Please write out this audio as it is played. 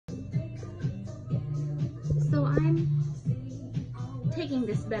taking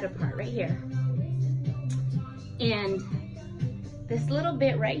this bed apart right here. And this little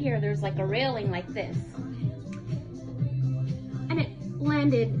bit right here, there's like a railing like this. And it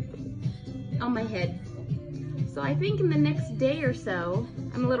landed on my head. So I think in the next day or so,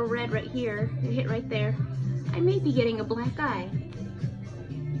 I'm a little red right here, it hit right there, I may be getting a black eye.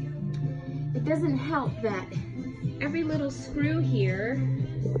 It doesn't help that every little screw here,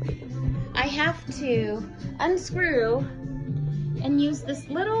 I have to unscrew and use this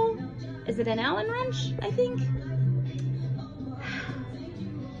little, is it an Allen wrench, I think?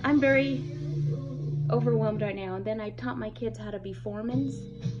 I'm very overwhelmed right now. And then I taught my kids how to be foremans.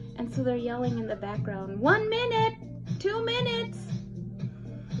 And so they're yelling in the background, 1 minute, 2 minutes.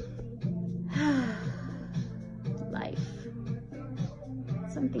 Life.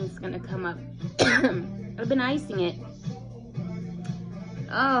 Something's gonna come up. I've been icing it.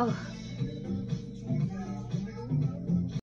 Oh.